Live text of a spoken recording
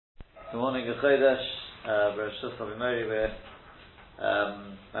Good morning, Chodesh, Bereshus Avimori. We're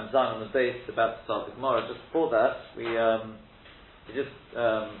on the base about to start the Gemara. Just before that, we just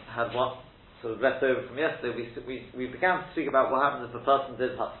had one sort of left over from yesterday. We began to speak about what happens if a person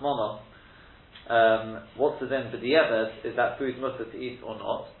did Hatzmona. What's the din for the Eved? Is that food mutter to eat or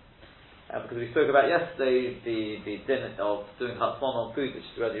not? Because we spoke about yesterday the din of doing Hatzmona on food which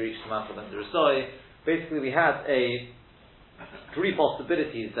has already reached the Matzah and the Rasoi. Basically, we had three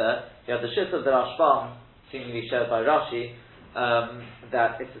possibilities there. You have the Shita of the Rashbam, seemingly shared by Rashi,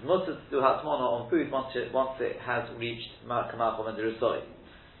 that it is mutter to do Hatzmona on food once it has reached Kamachom and the Rasoi.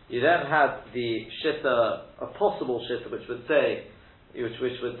 You then have the Shita, a possible Shita, which would say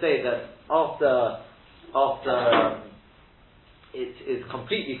that after it is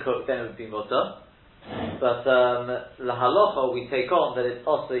completely cooked, then it would be mutter. But la halacha we take on that it's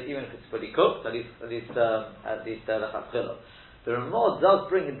also even if it's fully cooked, at least lechatchila. The Ramah does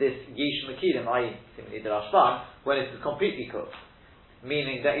bring in this yish makidim, i.e. the Rashbam, when it is completely cooked,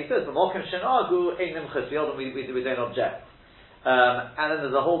 meaning that he says the mokim shenagu einim chesiyot, we don't object. And then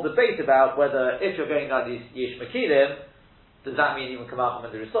there's a whole debate about whether if you're going like these yish makidim, does that mean even kamachim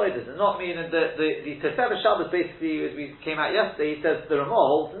and the Risoy? Does it not mean? And the Tosefes Shabbos basically, as we came out yesterday, he says the Ramah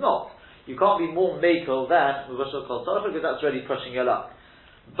holds not. You can't be more makel than Muvashal Kol Tzarech because that's really pushing your luck.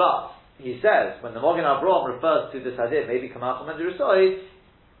 But he says when the Magen Avraham refers to this idea, maybe Kamachim and Derusoi,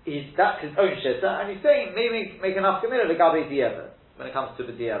 that's his own shita, and he's saying maybe make enough gemira legabe di'evet when it comes to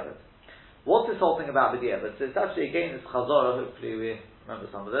the di'evet. What's this whole thing about the di'evet? So it's actually again this chazorah. Hopefully we remember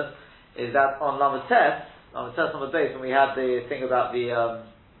some of this. Is that on Lamed Tes on the base when we had the thing about the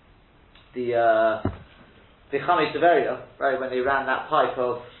Chamei Tiberia, right, when they ran that pipe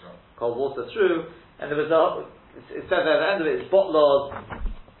of cold water through, and there was it said there at the end of it, it's botlod.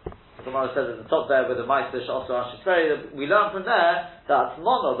 The Gemara says at the top there with the Meister also Ashitferi. We learn from there that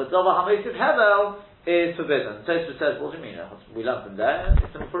mono, the Dova Hametiv Hevel, is forbidden. Tosfos says, what do you mean? We learn from there.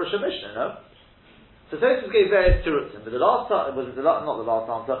 It's a Mefurish Mishnah, no? So Tosfos gave various tirutzim, but not the last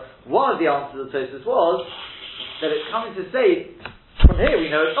answer. One of the answers of Tosfos was that it's coming to say from here we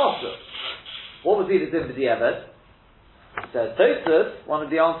know it's also. What would be the din for the Eved? Says Tosfos, one of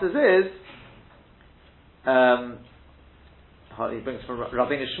the answers is, he brings from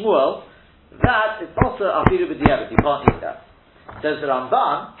Rabbeinu Shmuel, that it's also afilu b'di'evet, you can't eat that. Says the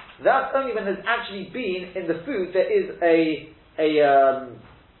Ramban, that's only when there's actually been in the food there is a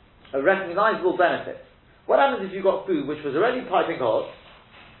recognizable benefit. What happens if you've got food which was already piping hot,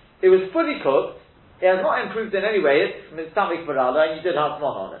 it was fully cooked, it has not improved in any way, it's mitzamik barala, and you did Hatzmon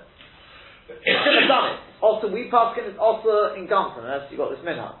on it. You should have done it. Also, we paskin is also in Gansen, unless you got this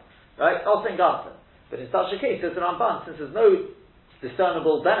minhag, right? Also in Gansen. But in such a case, says the Ramban, since there's no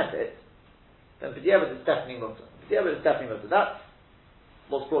discernible benefit, then b'di'evet is definitely mutter. B'di'evet is definitely mutter. That's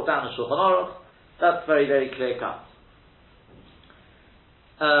what's brought down in Shulchan Aruch. That's very, very clear cut.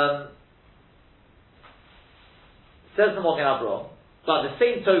 Says the Magen Avraham, by the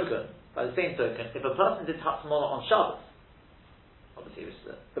same token, if a person did Hatzmona on Shabbos, obviously it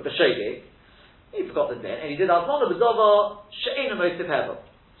was the B'shogeg, he forgot the din, and he did Hatzmona b'dova she'eino motiv hevel.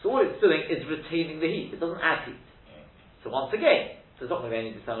 So all it's doing is retaining the heat. It doesn't add heat. So once again, there's not going to be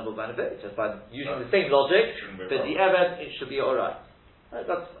any discernible benefit. It's just by using the same logic, but the Eved, it should be alright.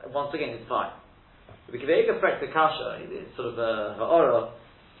 That's, once again, it's fine. If we can make a the kasha, it's sort of a ha'ora.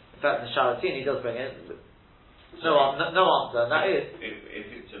 In fact, in the Sharatin, he does bring it. No answer, and that is. If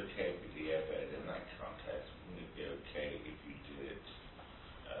it's okay with the Eved in that context, wouldn't it be okay if you did it,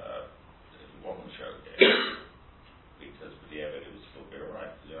 it wasn't showed there? Because with the Eved, it would still be alright.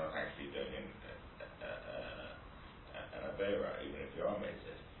 You're not actually doing an Aveira, even if you are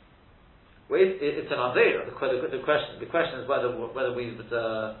Meitzis. Well, it's an Aveira. The question is whether we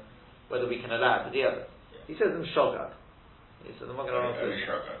can allow it with the Eved. Yeah. He says in Shogag. He says I'm not going to answer.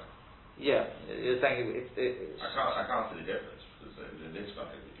 Shogag. Yeah, you're saying I can't see the difference because in this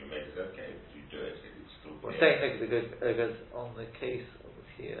context, if you make it okay, if you do it, it's still. We're saying because on the case over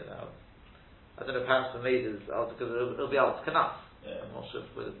here now. I don't know, perhaps the Maid is out because it'll be out Kanas. Yeah. I'm not sure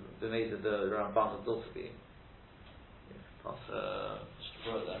if the Maid of the Ramban would also be. Plus,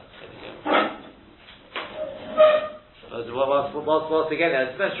 wrote that. Once again,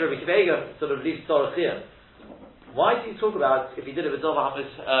 it's mentioned Rabbi Kiva sort of leaves Torah here. Why do you talk about if he did it with Dova Hamotiv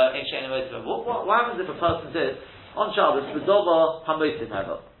in She'eino motiv? What happens if a person did on Shabbos with Dova Hamotiv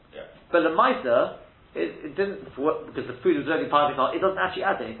Hevel? But the Maisa, it didn't because the food was already piping hot. It doesn't actually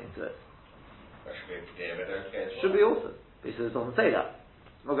add anything to it. Should be also. Because it doesn't say that.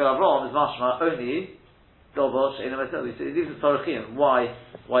 Magen Avraham is mashma only Dova She'eino motiv. It is Torachim. Why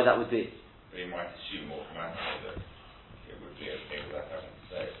that would be? But he might assume automatically that it would be okay with that having to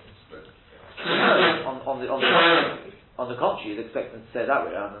say. on the contrary, you'd expect them to say that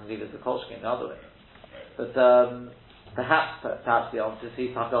way around and leave it as a kolshkin the other way. But perhaps the answer is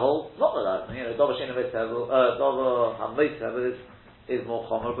he's like a whole not like that. Dover Shina Mitzvah, Dover HaMitzvah is more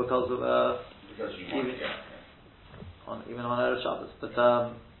common because of even on Erev Shabbos. But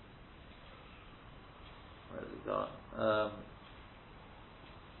where has it gone?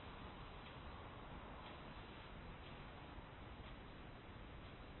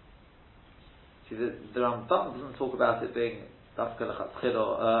 See, the Rambam doesn't talk about it being dafka lechatchil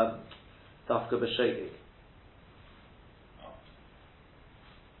or dafka b'shegig.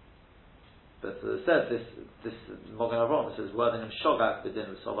 But it says this Mogen Avram, it says wording him shogak b'din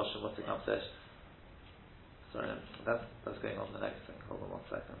with so much what's the conversation. Sorry, that's going on the next thing. Hold on 1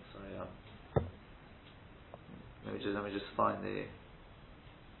 second. Sorry, let me just find the.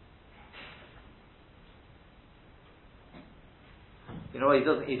 You know what?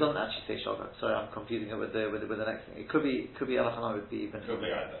 He doesn't actually say shogak. Sorry, I'm confusing it with the next thing. It could be Elachana would be even. Could be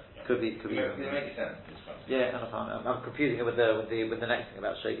either. Yeah. Could be. It makes sense. Yeah, I'm confusing it with the next thing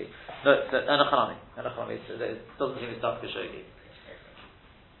about shogeg. No, Enochanami. It doesn't seem it's dafka shogeg.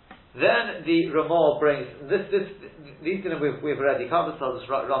 Then the Ramah brings these things we've already covered, so I'll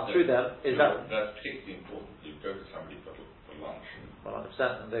just run through them. That's particularly important. You go to somebody for lunch.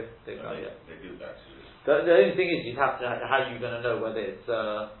 100%, and they do that. The only thing is, you'd have to. How are you going to know whether it's?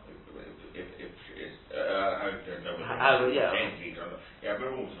 How you don't know whether it's Kenzie or not? Yeah,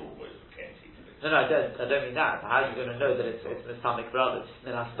 we're always for Kenzie. No, I don't mean that. How are you going to know that it's Mistamic for others?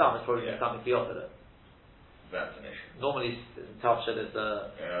 Then Hastam is probably Mistamic for the opposite. That's an issue. Normally, Tavshad is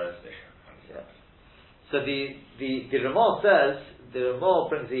that's an issue. Yeah. So the Ramah says, the Ramah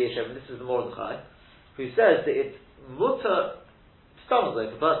brings the Yeshem, and this is the Mordechai, who says that it's mutter.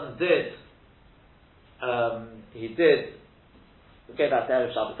 If a person did, he did. Go back to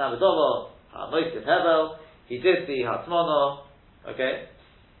Erev Shabbos Nabedova, Moisef Hevel. He did the Hatzmono. Okay,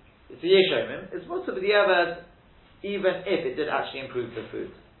 it's the Yeshomim. It's mutter b'diavad, even if it did actually improve the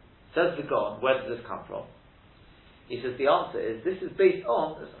food. Says the Gaon, where does this come from? He says the answer is this is based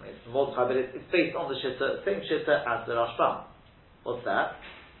on. It's Mordechai, but it's based on the shitta, same shitta as the Rashbam. What's that?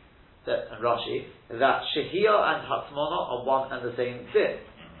 And Rashi, that Shehiyah and Hatzmona are one and the same din.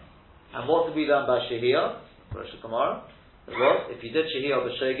 And what did we learn by Shehiyah? Rosh Hashanah. What? If you did Shehiyah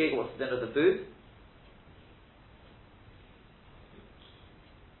b'shogeg, what's the din of the food?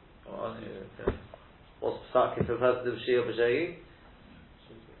 What's Psak if a person did Shehiyah b'shogeg?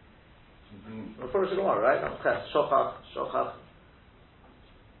 Rosh Hashanah, right? Shochach.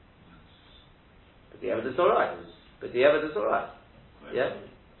 But the evidence is alright. Yeah?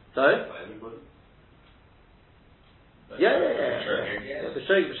 Sorry? Yeah. The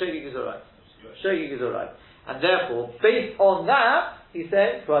shogeg is alright. Shogeg is alright. And therefore, based on that, he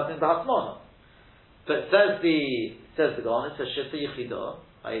said, Pratin B'Hatzmona. But says the Gaon, it's a Shitta Yechidah,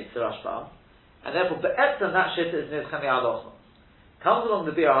 i.e. it's the Rashbam, and therefore, Be'etzem, that Shitta is Nizchani Halacha. Comes along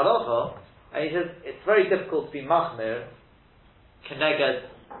the Bir Halacha, and he says, it's very difficult to be Machmir, Keneged,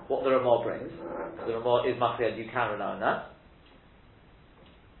 what the Ramah brings. The Ramah is Machmir, you can rely on that.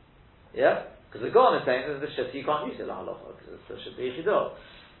 Yeah? Because the Gaon is saying that the Shitta, you can't use it la halacha, because it's a Shitta Yechidah.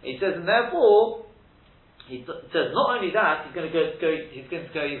 He says, and therefore, he says not only that, he's going to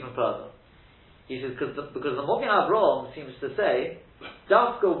go even further. He says, because the Mogen Avraham seems to say,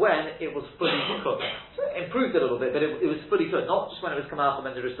 Dafka when it was fully cooked. So it improved a little bit, but it was fully cooked, not just when it was Kamal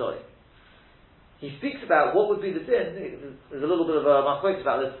and Risoi. He speaks about what would be the din, there's a little bit of a machlokes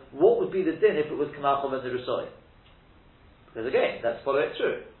about this, what would be the din if it was Kamal and Risoi? Because again, let's follow it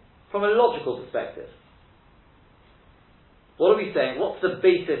through. From a logical perspective. What are we saying? What's the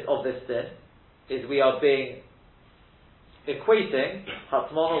basis of this din? Is we are equating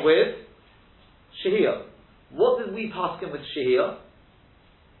Hatzmona with Shehiyah. What did we pass him with Shehiyah?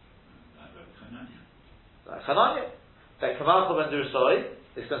 Chananya. That Kamal Chav and Durusoi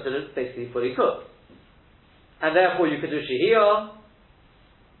is considered basically fully cooked. And therefore you could do Shehiyah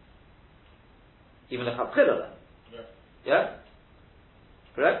even a Chatchila then. Yeah?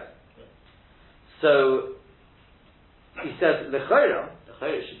 Correct? So he says L'chayra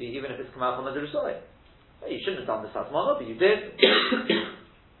should be even if it's Kamal Chav and Durusoi. You shouldn't have done this Hatzmona, but you did.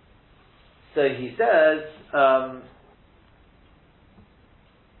 So he says,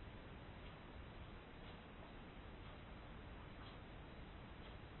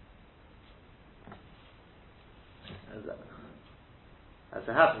 as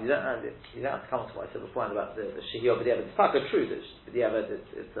it happens, you don't have to come to what I said before about the Shehiyah, but it's not true that it's the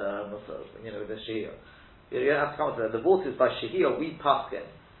Shehiyah. You don't have to come to that. The vote is by Shehiyah, we pass him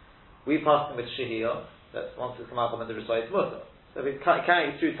with Shehiyah, that once it's come out from the Risayit Mutter. So if it's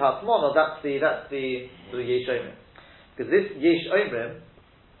carrying it through to Hatzmona, that's the sort of Yesh Omrim. Because this Yesh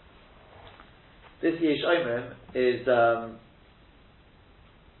Omrim is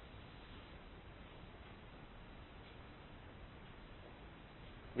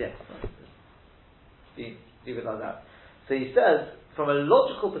yes, leave it like that. So he says, from a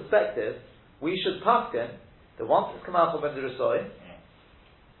logical perspective, we should paskin that once it's come out from under Rasoi,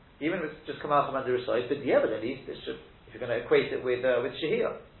 even if it's just come out from under Rasoi, but the evidence at least, if you're going to equate it with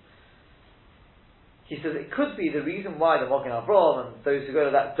Shehiyah. He says it could be the reason why the Mokin Avram and those who go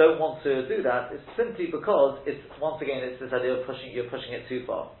to that don't want to do that is simply because it's this idea of you're pushing it too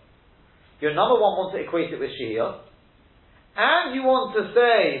far. You're number one want to equate it with Shehiyah, and you want to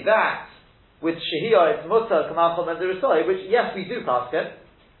say that with Shehiyah it's Mutter Kamal Chol Menderisoi, which yes we do pass it,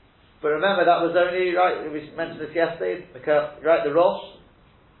 but remember that was only right. We mentioned this yesterday. Right, the Rosh.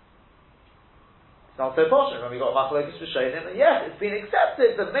 It's not so portion. When we got Machlokes Rishonim, and yes, it's been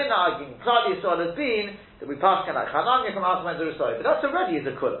accepted. The minhag in Klal Yisrael has been that we pass like Hananya Kamal Chol Menderisoi, but that's already is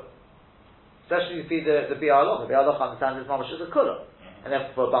a kula. Especially if you see the Bi'aloch. The Bi'aloch understands this mamash as a kula, and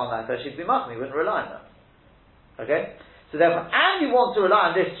therefore for a Baal Nefesh she'd be machmi. We wouldn't rely on that. Okay. So therefore, and you want to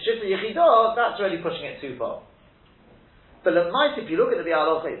rely on this Shita Yechidah, that's already pushing it too far. But the might, if you look at the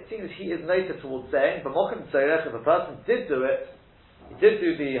Bi'aloch, it seems he is noted towards saying, B'mokim Tzorech, if a person did do it, he did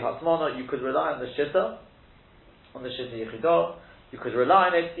do the Hatzmona, you could rely on the Shita Yechidah, you could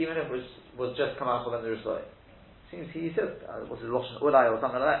rely on it, even if it was just Kamal Chol Ben Derusai. Seems he says, what's his Lashon Ulai or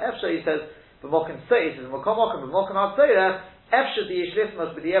something like that, Efsha he says, B'mokim Tzorech, he says, B'mokim Tzorech, Efsha the Yishlis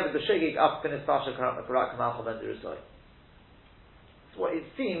must be the Eved, the Shegig, up in his Pasha Kamal Chol Ben Derusai. What it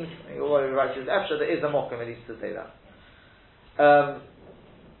seems, although we write to Efsha, there is a mokum at least to say that.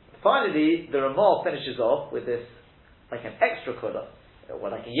 Finally, the Ramah finishes off with this, like an extra kula, or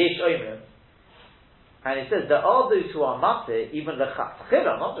like a Yesh Omrim, and he says there are those who are mateh, even the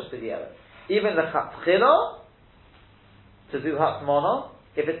Chatchila, not just the Yellow, even the Chatchila to do Hatzmona,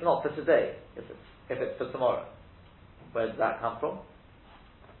 if it's not for today, if it's for tomorrow. Where does that come from?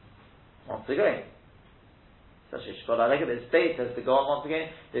 Once again. This base has to go on once again.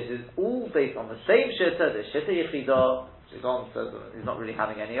 This is all based on the same shitta, the shitta yechidah, which is gone, so he's not really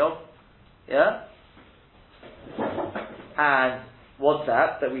having any of. Yeah? And what's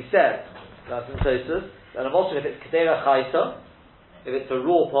that we said? That's in Tosfos. That emotion, if it's kedera chayta, if it's a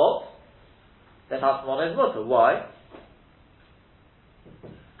raw pot, then Hatzmona is mutter. Why?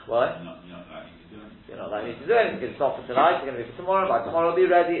 You're not likely to do anything because it's not for tonight, it's going to be for tomorrow, by tomorrow it'll be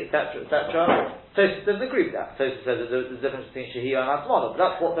ready, etc., etc. Tosfos doesn't agree with that. Tosfos says that there's a difference between Shehiyah and Hatzmona, but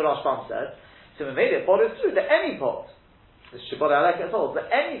that's what the Rashbam said. So we made it follows through that any pot, the Shabbat Aleket holds, that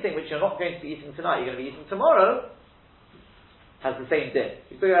anything which you're not going to be eating tonight, you're going to be eating tomorrow, has the same din.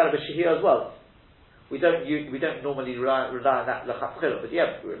 You figure out of a Shehiyah as well. We don't normally rely on that L'chatchila, but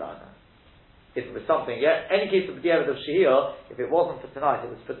yeah, we rely on that. If it was something, any case of the Diavad of Shehiyah, if it wasn't for tonight,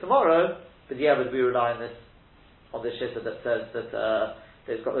 it was for tomorrow, but yeah, we rely on this shitta that says that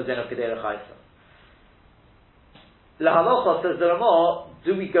it's got the din of Kedera Chaysa. Lahalocha says the Ramah,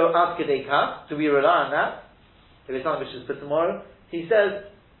 do we go ad Kedei Kach? Do we rely on that? If it's something which is for tomorrow? He says,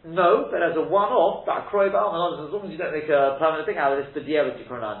 no, but as a one-off, as long as you don't make a permanent thing out of this, but yeah, you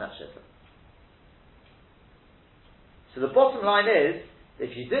can rely on that shitta. So the bottom line is,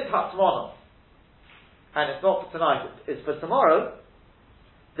 if you did Hatzmona, and it's not for tonight, it's for tomorrow,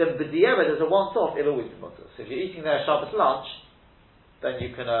 then b'di'evet as a once-off, it'll always be mutter. So if you're eating their Shabbos lunch, then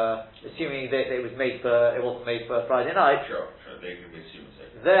you can, assuming that it wasn't made for Friday night, sure, they can be assuming so.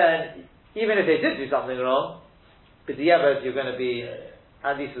 Then, even if they did do something wrong, b'di'evet you're going to be,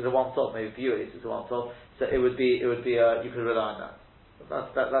 at least as a once-off, maybe for you at least as a once-off, so it would be, you could rely on that.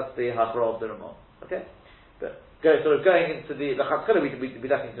 That's the hachra of the Ramah. Okay? But, going into the Chatzchila, we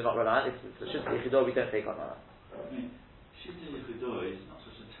definitely do not rely on it. It's the Shitta Yechidah, we don't take on that. Shitta Yechidah is not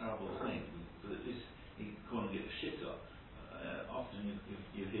such a terrible thing, but at least you can't get a shitta. Often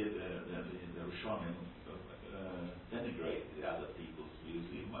you hear the Rishonim denigrate the other people's views.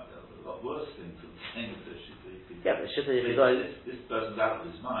 You might have a lot worse things than saying that the Shitta Yechidah. Yeah, but Shitta Yechidah is... This person's out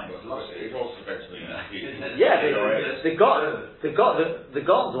of his mind. It also depends on the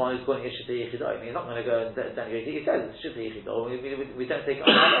God's the one who's calling it Shitta Yechidah. I mean, he's not going to go and denigrate it. He says it's Shitta Yechidah. We don't take it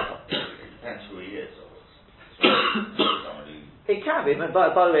on our level. Depends who he is. It can be, but by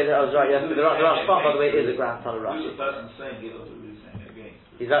the way, I was right yesterday. The Rashbam, by the way, is a grandson of Rashi. The person saying it, or who's saying it against?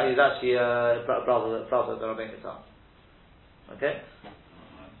 He's actually brother of the Rabbeinu Tam. Okay?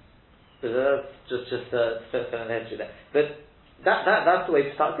 Just fill in the history there. But that's the way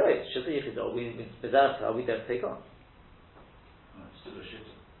to start going. Shitta Yechidah, we don't take on. It's still a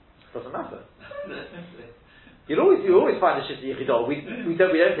shitta. Doesn't matter. You always find the Shita Yechidot. We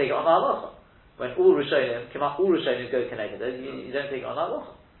don't take it on our halacha. When all Rishonim go connected, you don't take it on our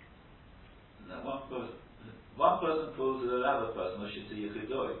halacha. No, one person pulls another person, or Shita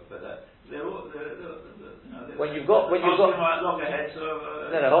Yechidot, but they're all. When you've got loggerheads.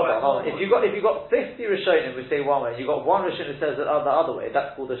 Hold on. If you've got 50 Rishonim who say one way, you've got one Rishon who says it the other way.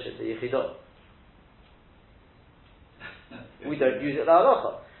 That's called a Shita Yechidot. We don't use it la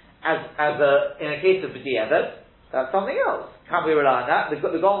halacha. In a case of b'di'evet, that's something else. Can we rely on that? The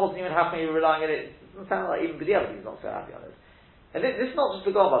Gaon wasn't even happy relying on it. It doesn't sound like even b'di'evet he's not so happy on it. And this is not just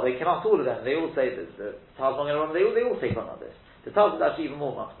the Gaon, but they come out to all of them. They all say that the Taz Long and they all take on this. The Taz is actually even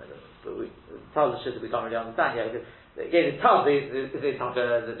more machmir. But the Taz is shit that we can't really understand yet. Again, the Taz they don't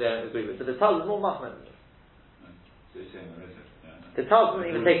agree with, but the Taz is more machmir than this. The Taz doesn't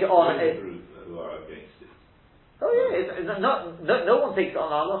even take it on. Who are against it. Oh yeah, no one takes it on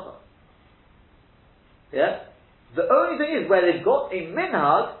halacha. Yeah? The only thing is, where they've got a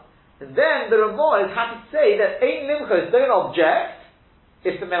minhag, then the Ramah is happy to say that Ein Limchos don't object,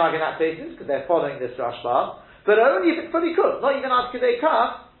 if the minhag in that case is, because they're following this Rashba, but only if it's fully cooked, not even Ad Kedei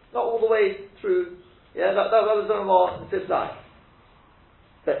Kach, not all the way through, yeah, that was the Ramah in this side.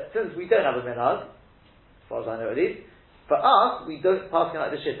 But since we don't have a minhag, as far as I know at least, for us, we don't pass it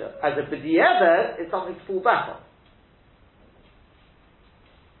like the Shitta. As a B'di'evet, it's something to fall back on.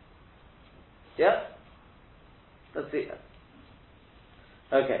 Yeah? Let's see.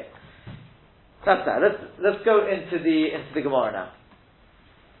 Okay. That's that. Let's go into the Gemara now.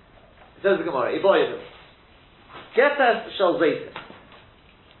 It says the Gemara, Iboyedu. Gefes shel zaytin.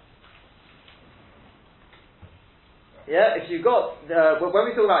 Yeah, if you got when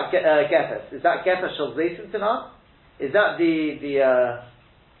we talk about gefes, is that gefes shel zaytin tonight? Is that the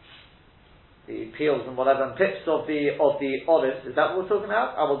peels and whatever and pips of the olives? Is that what we're talking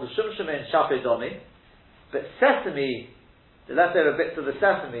about? I will do shumshim in shapedomi, but sesame, the leftover bits of the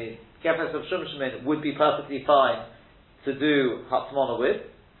sesame, gefes of shumshim would be perfectly fine to do hatzmona with.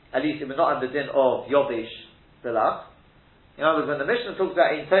 At least it would not have the din of yobish belach. In other words, when the Mishnah talks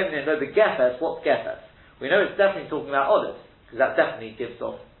about in Tomnin, no, the gefes, what's gefes? We know it's definitely talking about olives, because that definitely gives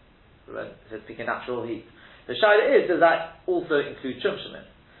off, so to speak, a natural heat. The shaila is, does that also include shumshimin?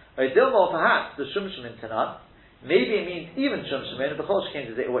 Or Dilmor, perhaps, the shumshimin tanan, maybe it means even shumshimin,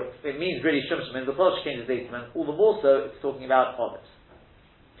 it means really shumshimin, all the more so, it's talking about olives.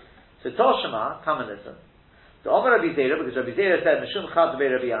 So Toshima, come and listen. So Omer Rabbi Zera, because Rabbi Zera said, Mishum Chad Be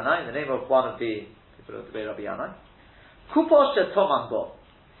Rabbi Yanai, in the name of one of the people of Be Rabbi Yanai, Kuposh Toman Bo.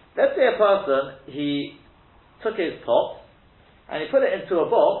 Let's say a person, he took his pot, and he put it into a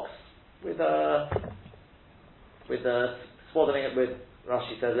box, with swaddling it with,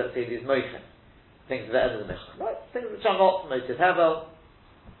 Rashi says, let's say these moichin, things at the end of the Mishnah, right? Things which are not moitiv hevel.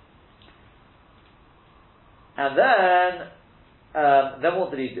 And then what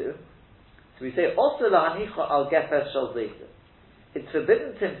did he do? So we say, also lahanicha al gefes shel zaytin. It's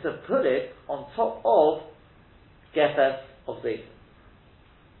forbidden to him to put it on top of gefes of zaytin.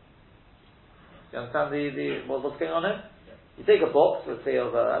 You understand what's going on here? You take a box, let's say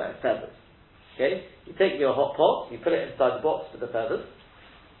of feathers. Okay? You take your hot pot, you put it inside the box with the feathers,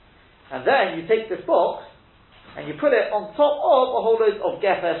 and then you take this box and you put it on top of a whole load of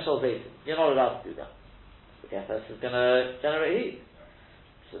gefes shel zaytin. You're not allowed to do that. The gefes is going to generate heat.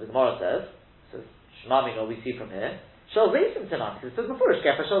 So the Gemara says, Shemamino, we see from here, shel zaytin tonight, because it says before, it's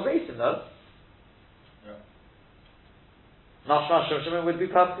gefes shel zaytin, no? Mashma Shemshemin would be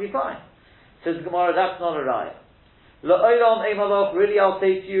perfectly fine. Says the Gemara, that's not a riot. La'olam eimaloch, really I'll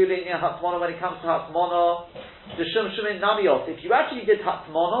say to you, when it comes to Hatzmona, the Shemshemin Namios, if you actually did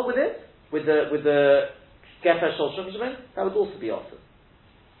Hatzmona with it, with the Gefesh Shel Shemshemin, that would also be awesome.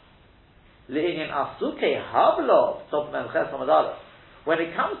 Le'inyan Asuke Havlov, Top Memches Hamadala. When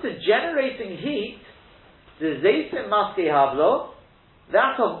it comes to generating heat, the Zaytim Maske Havlov,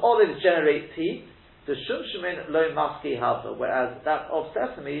 that of olives generates heat, the Shemshemin Lo Maske Havlov, whereas that of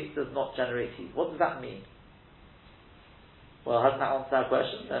sesame does not generate heat. What does that mean? Well, hasn't that answered our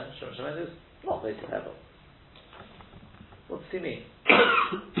question? Then Shemshemin is not Zaytim Havlov. What does he mean? There's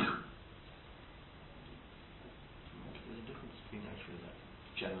a difference between actually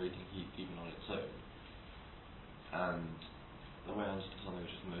generating heat even on its own, and the way I understand something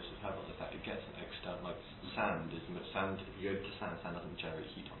which is most of Havel is that it gets an external, like sand. If you go to sand doesn't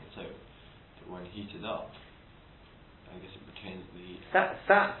generate heat on its own, but when heated up, I guess it retains the heat.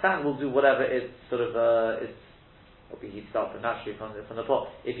 Sand will do whatever it's sort of it'll be heated up naturally from the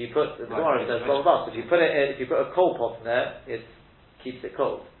pot. If you put if you put a coal pot in there, it keeps it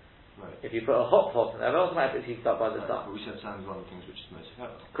cold. Right. If you put a hot pot in there, it automatically heats up by the sun. But we said sand is one of the things which is most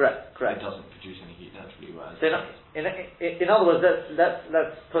heavy. Correct. It doesn't produce any heat naturally, whereas... So in other words,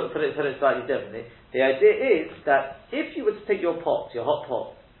 let's put it slightly differently. The idea is that if you were to take your hot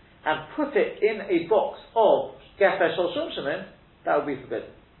pot, and put it in a box of gefesh or shumshamin, that would be forbidden.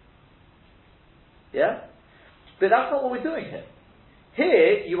 Yeah? But that's not what we're doing here.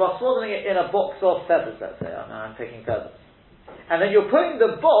 Here, you are swaddling it in a box of feathers, let's say. I'm taking feathers. And then you're putting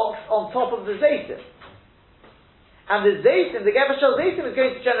the box on top of the zaytim. And the zaytim, the gefesh shel zaytim, is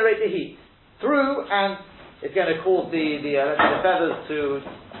going to generate the heat through, and it's going to cause the feathers to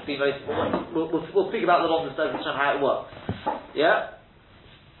be most... We'll speak about the long distance and how it works. Yeah?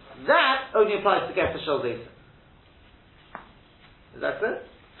 That only applies to gefesh shel zaytim. Is that clear?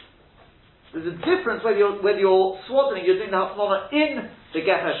 There's a difference whether you're swaddling, you're doing the hafmona in the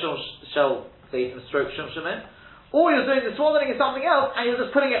gefesh shel zaytim stroke shumshamin, or you're doing the swaddling in something else and you're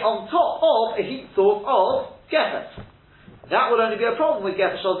just putting it on top of a heat source of gefesh. That would only be a problem with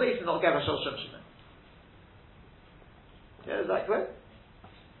gefesh shel zaytim, not gefesh shel shumshamin. Yeah, is that clear?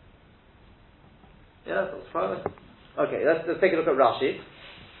 Yeah, that's fine. Okay, let's take a look at Rashi.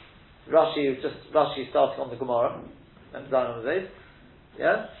 Rashi starting on the Gemara and down on the days.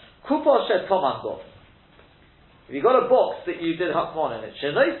 Yeah. Kupa shed tomango. If you got a box that you did hafmon in it,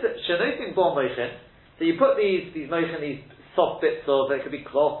 shenoisin bon moichin, so you put these moichin, these soft bits of, it could be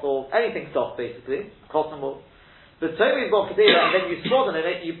cloth or anything soft basically, cotton wool. But tomin bon kadira, and then you swaddle in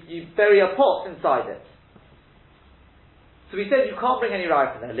it, you bury a pot inside it. So we said you can't bring any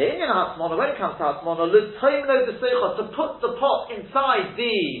rice in there. Le'inyan hafmon, when it comes to hafmon, l'toimlo d'seicha, to put the pot inside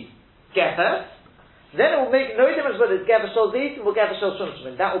the gefes, then it will make no difference whether it's gefesh shel zaytim or gefesh shel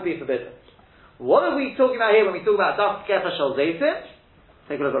shumshamin. That will be forbidden. What are we talking about here when we talk about das gefesh shel zaytim?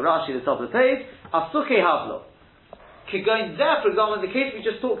 Take a look at Rashi at the top of the page. Asuke havlo. Going there, for example, in the case we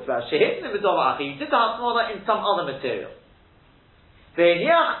just talked about, shehitn in v'dova achi, you did the hafmona in some other material.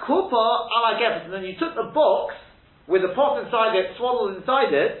 Ve'niach kupa ala gefesh, and then you took the box with the pot inside it, swaddled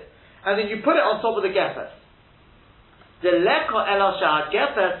inside it, and then you put it on top of the gefesh. The leko ela shahad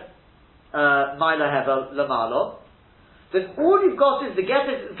gefesh Maila Hevel Lamalo, then all you've got is the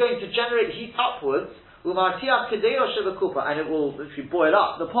gefes is going to generate heat upwards, and it will literally boil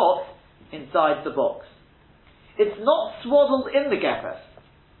up the pot inside the box. It's not swaddled in the gefes.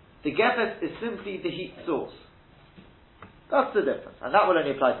 The gefes is simply the heat source. That's the difference. And that will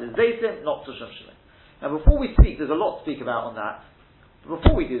only apply to the zaytim, not to shumshamin. Now before we speak, there's a lot to speak about on that. But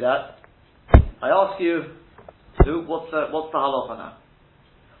before we do that, I ask you, what's the halacha now?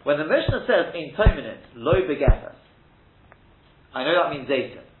 When the Mishnah says in Tominit, lo begefes, I know that means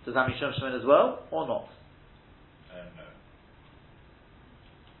zaytim. Does that mean shumshamin as well, or not? No.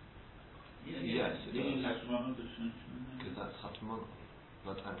 Yes, it is. Because that's hafmon,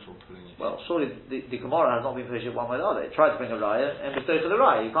 not actual pulling it. Well, surely the Gemara has not been pushed one way or the other. It tried to bring a raya, and bestow for the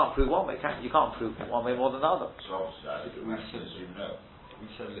raya. You can't prove one way. You can't prove one way more than the other. So obviously, We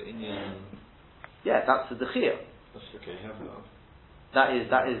said the Indian. Yeah, that's the dechia. That's okay. Have that.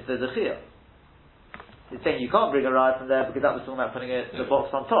 That is the dechia. It's saying you can't bring a raya from there because that was talking about putting the box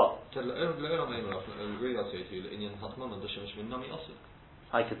on top.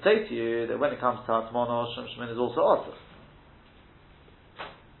 I could say to you that when it comes to hatmon, shumshamin is also also.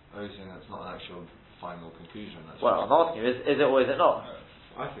 Oh, you're saying that's not an actual final conclusion. Well, I'm asking you, is it or is it not?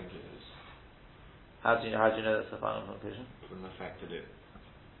 I think it is. How do you know that's the final conclusion? From the fact that it.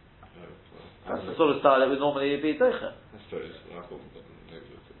 That's the sort of style that would normally be doicha. I suppose I thought that maybe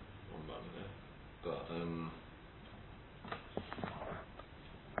look at one man there, but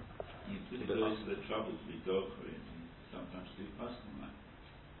you could go into the trouble to be doicha and sometimes do custom like.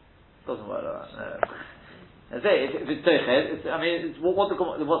 Doesn't work like that. No. I say if it's doicha, I mean, it's what the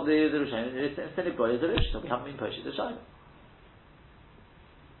Rishonim it's an iboy of the Rishta. We haven't been pushed the Shayla.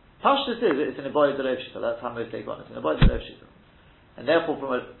 Pashtus is it's an iboy of the Rishta. That's how most take on it. It's an iboy of the Rishta. And therefore,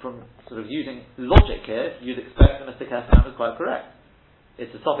 from sort of using logic here, you'd expect that Mr. Kesman is quite correct.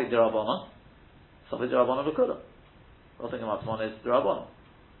 It's a Sophic D'Rabbanan, Sophic D'Rabbanan L'Kudah. What thing about one is D'Rabbanan.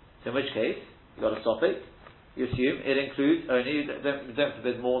 So in which case, you've got a Sophic, you assume it includes only, don't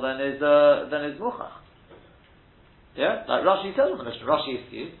forbid more than is Muchach. Yeah? Like Rashi says on the Mishnah, Rashi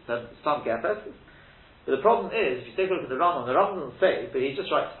excuse, some Gefes. But the problem is, if you take a look at the Rambam doesn't say, but he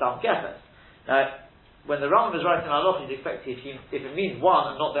just writes some Gefes. Now, when the Rambam is writing Halacha, you'd expect if it means one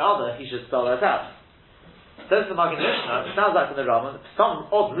and not the other, he should spell that out. Says the Magen Mishnah, it sounds like in the Rambam, for some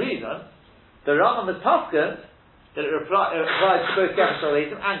odd reason, the Rambam is paskin that it applies to both Gefesh Shel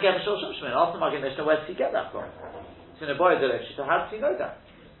Zaytim and Gefesh Shel Shumshamin. Ask the Magen Mishnah, where does he get that from? It's in a Boya direction, so how does he know that?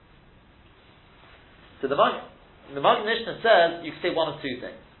 So the Magen Mishnah says, you can say one of two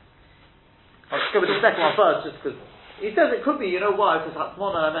things. I'll just go with the second one first, just because he says it could be. You know why? Because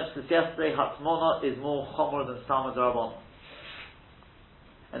Hatzmona, I mentioned this yesterday. Hatzmona is more chomer than Stamad Rabbanon,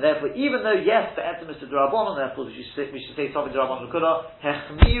 and therefore, even though yes, the etzem is to Rabbanon, therefore we should say Stamad Rabbanon L'Kuda.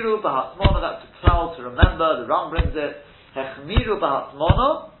 Hechmiru b'Hatzmona. That's a cloud to remember. The Ram brings it. Hechmiru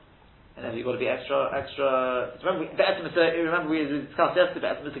b'Hatzmona. And then you've got to be extra. Remember, the etzem is remember we discussed yesterday. The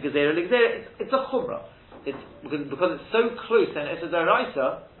etzem is a gezerah. It's a chumrah. It's because it's so close. And it's a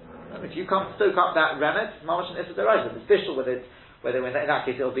deraisa. If you can't stoke up that remet, mamash and issa deraisa. It's official with it. Whether in that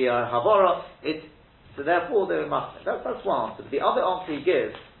case it'll be a havara. So therefore they must. That's one answer. But the other answer he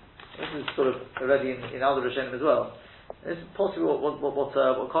gives, this is sort of already in other Rishonim as well. This is possibly what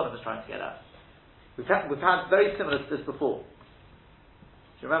Colin was trying to get at. We've had very similar to this before.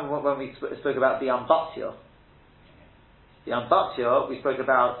 Do you remember when we spoke about the Ambatya? The Ambatya, we spoke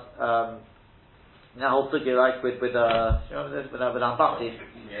about that whole figure, like with do you remember this? With Ambatya?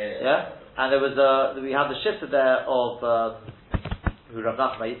 Yeah? And there was we had the shifter there of who Rav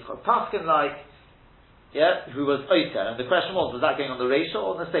Nachman Yitzchak Paskin, who was Oiter, and the question was that going on the Reisha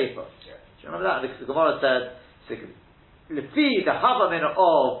or on the Sefer? Yeah. Do you remember that? The Gemara said, Lefi the Havamina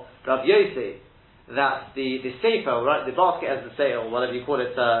of Rav Yosef, that the sefer, right, the basket as the sail, whatever you call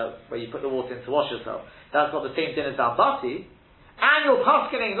it, where you put the water in to wash yourself, that's not the same thing as the Ambati, and you're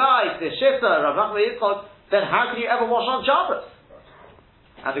paskening like the shifter, Rav Nachman Yitzchak, then how can you ever wash on Shabbos?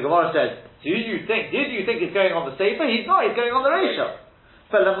 And the Gemara said, did you think it's going on the sefer? He's not, he's going on the Reisha.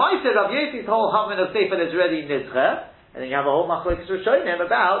 But the Maisa Rav Yosef's whole Havmin of sefer is already Nizcheh, and then you have a whole Machlokes Rishonim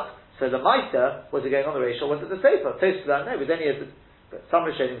about, so the Maisa, was it going on the Reisha, or was it the sefer? Tosfos don't know, but then he has but some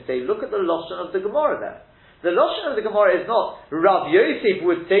Rishonim say, look at the Lashon of the Gemara there. The Lashon of the Gemara is not, Rav Yosef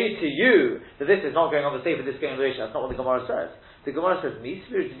would say to you, that this is not going on the Sefer, this is going on the Reisha. That's not what the Gemara says. The Gemara says,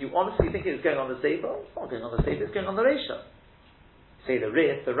 Misvir, did you honestly think it was going on the Sefer? It's not going on the Sefer, it's going on the Reisha. Say the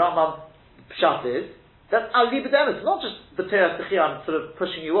Rif, the Rambam Pshat is, that's Ali B'Demes. It's not just the Teras Techiyah, I'm sort of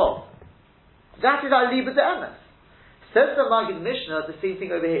pushing you off. That is Ali B'Demes. Says the Maggid Mishnah, the same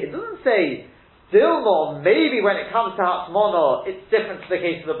thing over here. It doesn't say, Dilmor, maybe when it comes to Hatzmona, it's different to the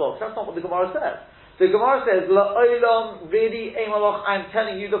case of the box. That's not what the Gemara says. The Gemara says, La'olam, really, Eimaloch, I'm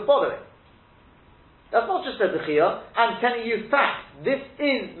telling you the following. That's not just a Dechiyah, I'm telling you fact. This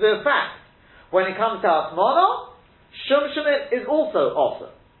is the fact. When it comes to Hatzmona, Shum Shemit is also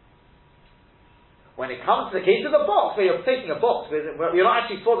awesome. When it comes to the case of the box, where you're taking a box, where you're not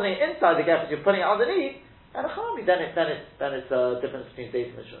actually swaddling it inside the gap, you're putting it underneath, and then it's a difference between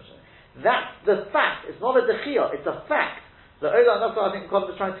Deisim and Shum Shemit. That's the fact. It's not a dechiyah. It's a fact. The Olam, that's what I think Colin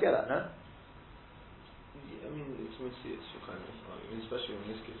was trying to get at, no? Yeah, I mean, it's Messias, especially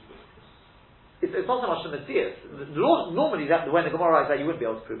in this case. But it's not so much the Messias. Normally, when the Gemara writes that, you wouldn't be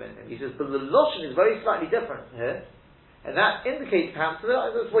able to prove anything. He says, but the Lashon is very slightly different here. And that indicates, perhaps,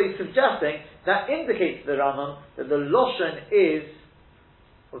 that's what he's suggesting, that indicates to the Rambam that the Lashon is,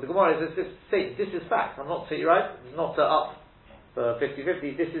 well, the Gemara is, this is fact. I'm not saying, right? It's not up for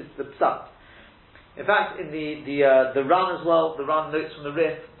 50-50, this is the psak. In fact, in the Ran as well, the Ran notes from the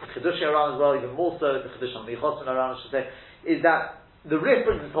Rif, the Chedushei Ran as well, even more so, the Chedush on the Chosman Ran, I should say, is that the Rif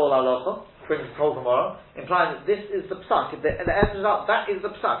brings this whole halacha, brings this whole Gemara, implying that this is the psak, and the answer is that is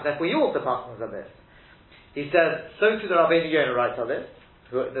the psak, therefore you also pass on this. He says, so too the Rabbeinu Yonah writes on this,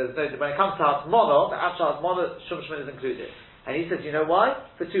 when it comes to Hatzmona, the actual Hatzmona, Shum Shemit is included. And he says, you know why?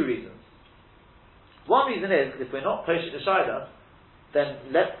 For two reasons. One reason is, if we're not Poshet Shayla, then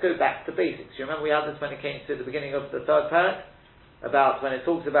let's go back to basics. You remember we had this when it came to the beginning of the third parak, about when it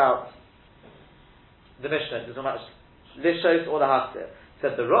talks about the Mishnah, it's about Lishos or the Haftir.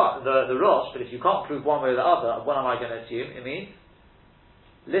 Said the Rosh, but if you can't prove one way or the other, what am I going to assume? It means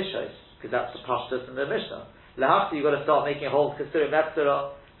Lishos, because that's the Pashtus in the Mishnah. Lahaftir, you've got to start making a whole Kesurim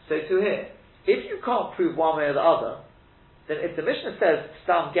Metzerah. So too here. If you can't prove one way or the other, then if the Mishnah says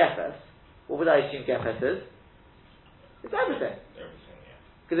Stam Gefes, what would I assume Gefes is? It's everything.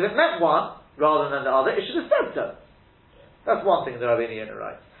 Because if it meant one rather than the other, it should have said so. That's one thing that Rabbeinu Yonah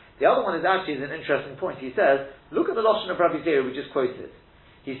writes. The other one is actually an interesting point. He says, look at the Lashon of Rabbi Zera we just quoted.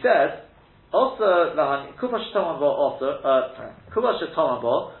 He says, also kuvash shetomabo,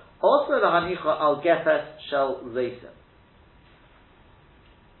 also lahanicha al gefes shel zeisim.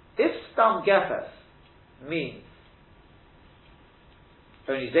 If stam gefes means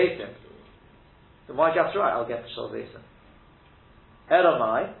only zeisim, then why do you have to write al gefes shel zeisim?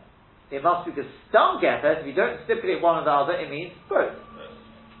 Elamai, it must be because stam gefes, if you don't stipulate one or the other, it means both.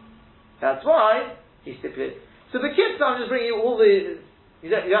 That's why he stipulates. So the kids, I'm just bringing you all the.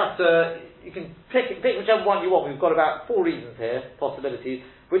 You can pick whichever one you want. We've got about 4 reasons here, possibilities.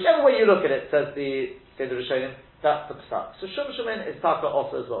 Whichever way you look at it, says the Rishonim, That's the psak. So shum shemin is taka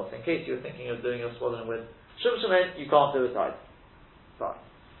also as well. So in case you were thinking of doing your swaddling with shum shemin, you can't do it either. Fine.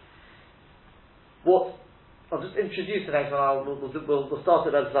 What I'll just introduce the next one. We'll start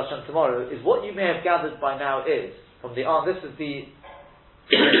it as Hashem tomorrow. Is what you may have gathered by now is from the this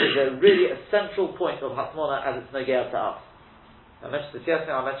is a really a central point of Hatmona as it's negea to us. I mentioned this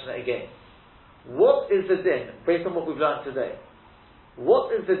yesterday. I'll mention it again. What is the din based on what we've learned today?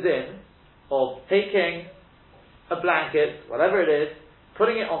 What is the din of taking a blanket, whatever it is,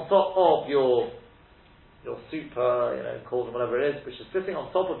 putting it on top of your super, cauldron, whatever it is, which is sitting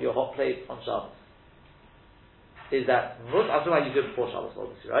on top of your hot plate on Shabbos? Is that I'm talking about you do it before Shabbos,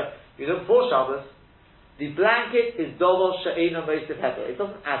 obviously, right? You do it before Shabbos. The blanket is dovel she'ena moisiv heter. It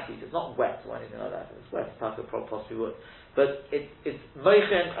doesn't add heat. It's not wet or anything like that. If it's wet, it's possibly would. But it's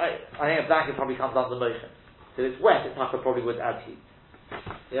moichen. I think a blanket probably comes under moichen. So if it's wet, it probably would add heat.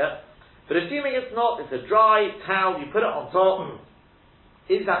 Yeah. But assuming it's not, it's a dry towel. You put it on top.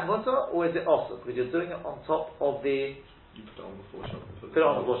 Is that mutter or is it also? Because you're doing it on top of the. You put it on before Shabbos. Put it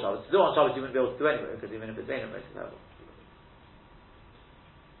on before Shabbos. To do it on Shabbos, you wouldn't be able to do anyway, because even if it's ain't a moisiv heter.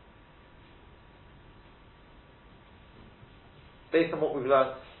 Based on what we've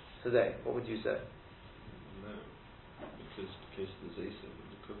learned today, what would you say? No, because the case of the zaysim and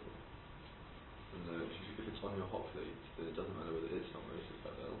the kufr, and if it's on your hot plate, then it doesn't matter whether it's not roasted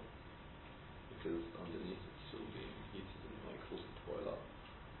by bell, because underneath it's still being heated and causing it to boil up.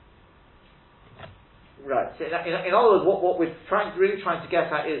 Right. So in other words, what we're really trying to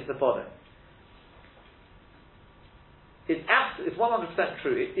get at is the following. It's 100%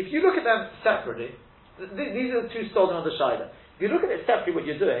 true. If you look at them separately, these are the two stolen on the Shaila. If you look at it separately, what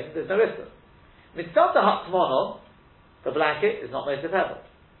you're doing, there's no issue. Mitzvah the hatmono, the blanket is not moisiv heter.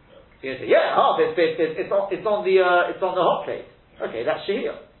 You say, it's on the hot plate. Okay, that's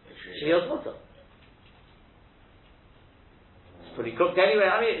shehiyah. Shehiyah's mutter. It's fully cooked anyway.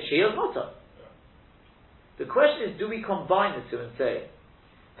 Shehiyah's mutter. The question is, do we combine the two and say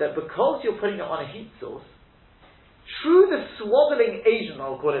that because you're putting it on a heat source, true, the swaddling agent,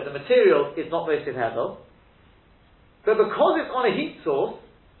 I'll call it, the material is not moisiv heter. But because it's on a heat source,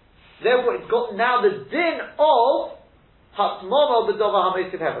 therefore it's got now the din of Hatmona b'dova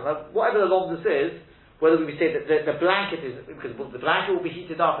ha'moisiv heter. Now, whatever the lomdus is, whether we say that the blanket is, because the blanket will be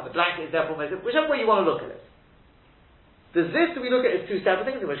heated up and the blanket is therefore moisiv, whichever way you want to look at it. Do we look at it as two separate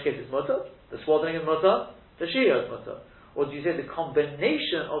things, in which case it's mutter, the swaddling is mutter, the shehiyah is mutter? Or do you say the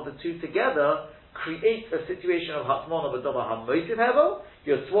combination of the two together creates a situation of Hatmona b'dova ha'moisiv heter?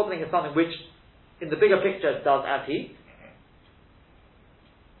 You're swaddling is something which in the bigger picture does add heat.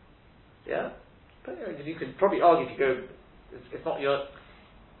 Yeah? But you could probably argue if you go, it's not your,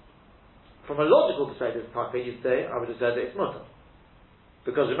 from a logical perspective, you'd say, I would have said that it's mutter.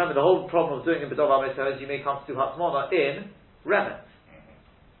 Because remember, the whole problem of doing it b'dov ha'moisiv is you may come to do Hatmona in remnant.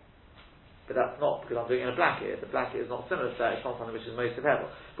 But that's not because I'm doing it in a blanket. The blanket is not similar to that, it's not something which is moisiv heter.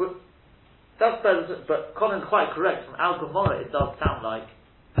 But that's better, but Colin's quite correct. From Al Gemara, it does sound like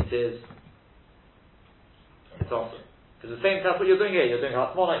it is. It's awesome. Because that's what you're doing here. You're doing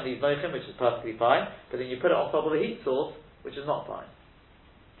Hatmona in these moichim, which is perfectly fine, but then you put it on top of the heat source, which is not fine.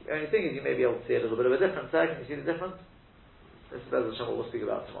 The only thing is you may be able to see a little bit of a difference there. Can you see the difference? This is what we'll speak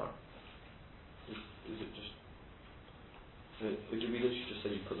about tomorrow. Is it just... did we literally just say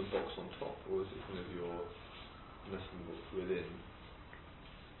you put the box on top, or is it kind of your messing within?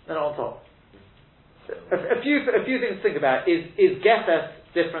 No, on top. A few things to think about. Is Gefes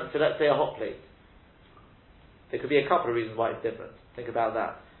different to, let's say, a hot plate? There could be a couple of reasons why it's different. Think about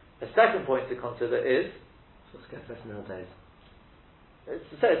that. The second point to consider is... What's Gefes nowadays? It's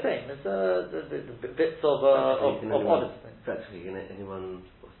the same thing. It's the bits of honest thing. Practically, anyone...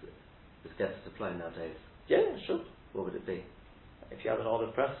 Is Gefes a play nowadays? Yeah, sure. What would it be? If you have an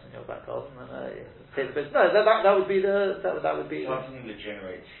olive press in your back garden, then take the bits. No, that would be the... That would be... Something that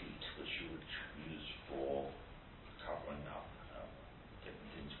generates heat, which you would use for covering up.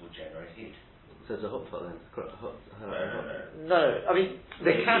 Different things will generate heat. So it's a hot pot then? No, I mean,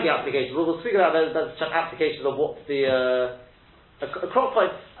 there can be applications. We'll speak about those some applications of what the a crock pot.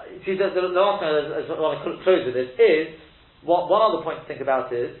 See, the last thing I want to close with this is one other point to think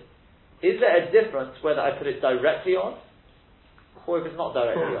about is there a difference whether I put it directly on or if it's not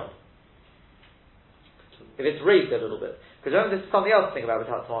directly on? If it's raised a little bit, because remember this is something else to think about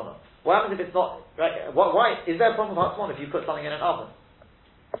with Hatmona. What happens if it's not? Right, why is there a problem with Hatmona if you put something in an oven?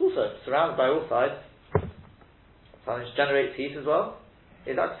 It's also surrounded by all sides. Something which generates heat as well.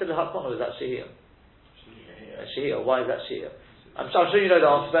 Is that considered Hatmona or is that shehiyah? Shehiyah. Why is that shehiyah? I'm sure you know the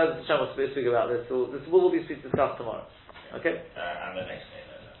answer, but Hashem will speak about this. So this will be discussed tomorrow. Okay? And the next day,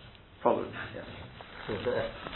 Probably. Yeah.